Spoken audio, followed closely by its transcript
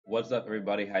What's up,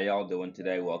 everybody? How y'all doing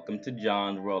today? Welcome to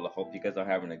John's World. I hope you guys are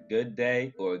having a good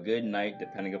day or a good night,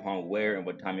 depending upon where and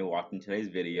what time you're watching today's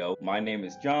video. My name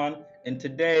is John, and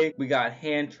today we got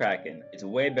hand tracking. It's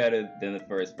way better than the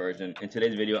first version. In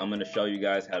today's video, I'm going to show you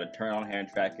guys how to turn on hand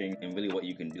tracking and really what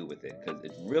you can do with it, because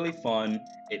it's really fun.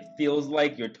 It feels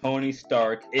like you're Tony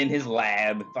Stark in his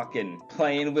lab, fucking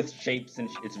playing with shapes and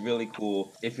it's really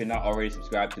cool. If you're not already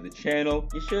subscribed to the channel,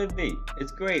 you should be.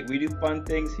 It's great. We do fun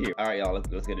things here. All right, y'all, let's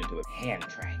get into it. Hand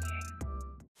tracking.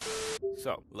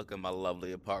 So, look at my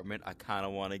lovely apartment. I kind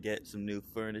of want to get some new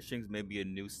furnishings, maybe a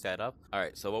new setup. All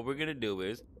right, so what we're going to do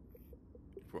is,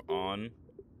 we're on,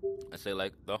 let's say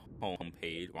like the home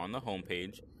page. We're on the home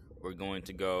page. We're going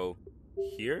to go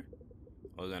here.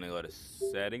 We're going to go to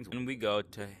settings. When we go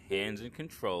to hands and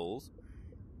controls,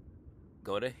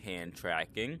 go to hand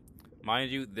tracking. Mind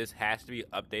you, this has to be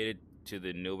updated to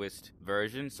the newest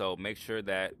version, so make sure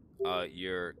that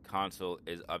your console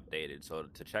is updated. So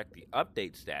to check the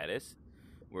update status,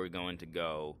 we're going to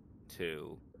go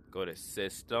to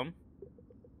System,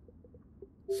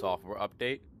 Software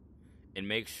Update, and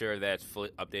make sure that's fully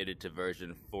updated to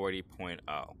version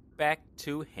 40.0. Back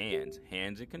to hands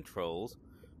and controls.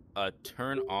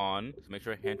 Turn on, so make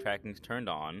sure hand tracking is turned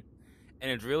on,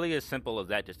 and it's really as simple as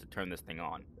that, just to turn this thing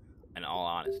on, in all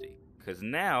honesty. Because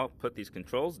now, put these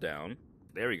controls down,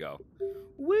 there we go,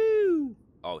 woo!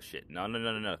 Oh shit,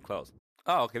 no, close.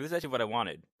 Oh, okay, this is actually what I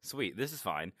wanted. Sweet, this is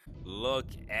fine. Look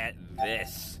at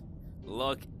this.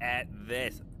 Look at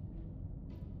this.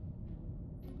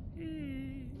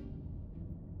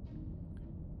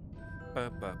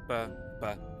 Ba ba ba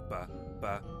ba ba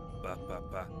ba ba ba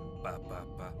ba ba ba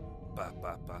ba ba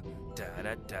ba ba da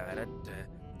da da da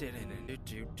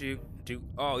da.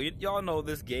 Oh, y'all know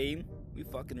this game. We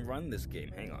fucking run this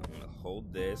game. Hang on, I'm gonna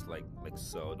hold this like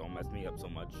so. Don't mess me up so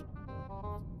much.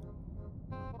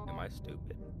 Am I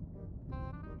stupid?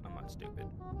 I'm not stupid.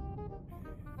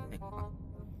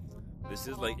 This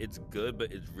is like, it's good,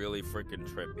 but it's really freaking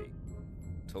trippy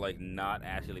to like not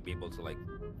actually be able to like,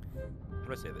 how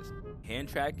do I say this? Hand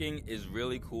tracking is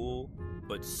really cool,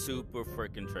 but super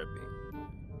freaking trippy.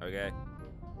 Okay?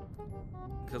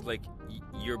 Because like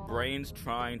your brain's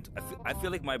trying to, I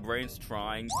feel like my brain's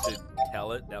trying to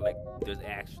tell it that like there's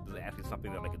actually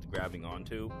something that like it's grabbing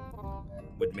onto,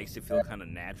 which makes it feel kind of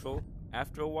natural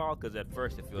after a while, because at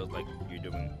first it feels like you're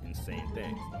doing insane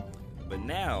things. But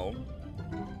now,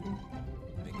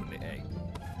 making the egg,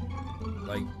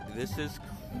 like this is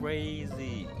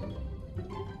crazy.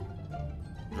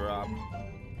 Drop.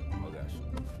 Oh gosh.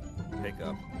 Pick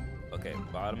up. Okay,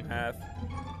 bottom half,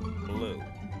 blue.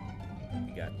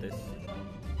 We got this.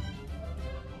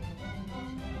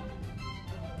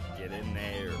 Get in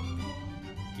there.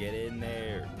 Get in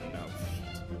there. No, shit.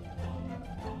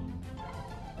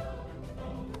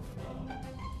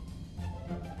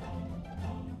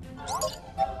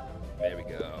 There we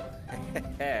go.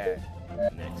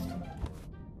 Next.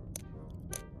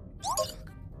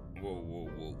 Whoa.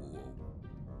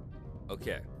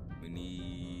 Okay, we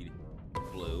need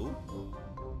blue.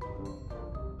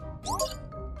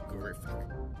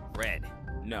 Red.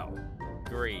 No.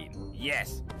 Green.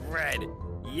 Yes. Red.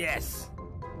 Yes.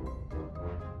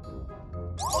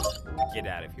 Get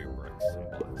out of here, bricks and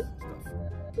blocks and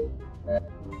stuff.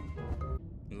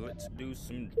 Let's do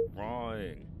some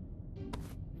drawing.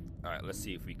 Alright, let's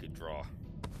see if we could draw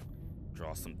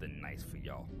something nice for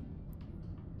y'all.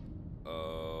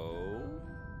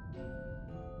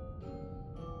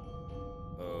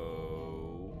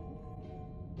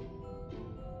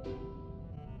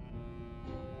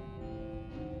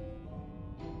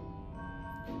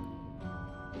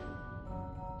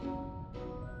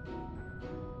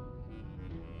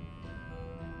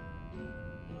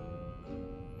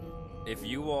 If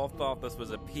you all thought this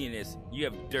was a penis, you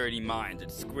have dirty minds.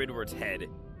 It's Squidward's head.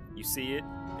 You see it?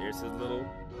 There's his little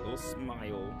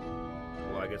smile.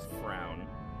 Well, I guess frown.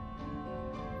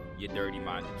 You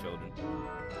dirty-minded children.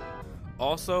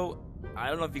 Also, I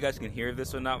don't know if you guys can hear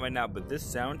this or not right now, but this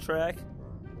soundtrack,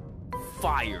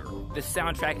 fire. This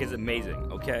soundtrack is amazing,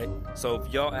 okay? So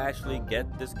if y'all actually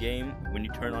get this game when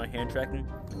you turn on hand tracking,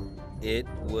 it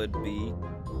would be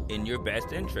in your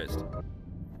best interest.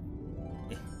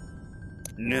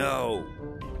 No!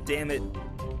 Damn it!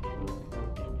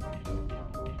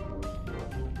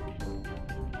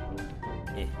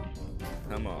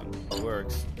 Come on, it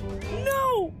works.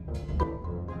 No!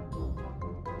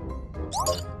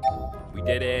 We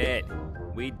did it!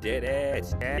 We did it!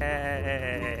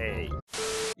 Yay!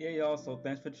 Yeah, y'all, so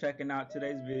thanks for checking out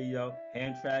today's video.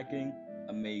 Hand tracking,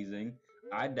 amazing.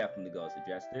 I definitely go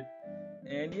suggest it.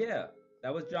 And yeah,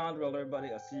 that was John's World, everybody.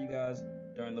 I'll see you guys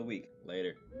during the week.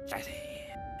 Later. Jazzy.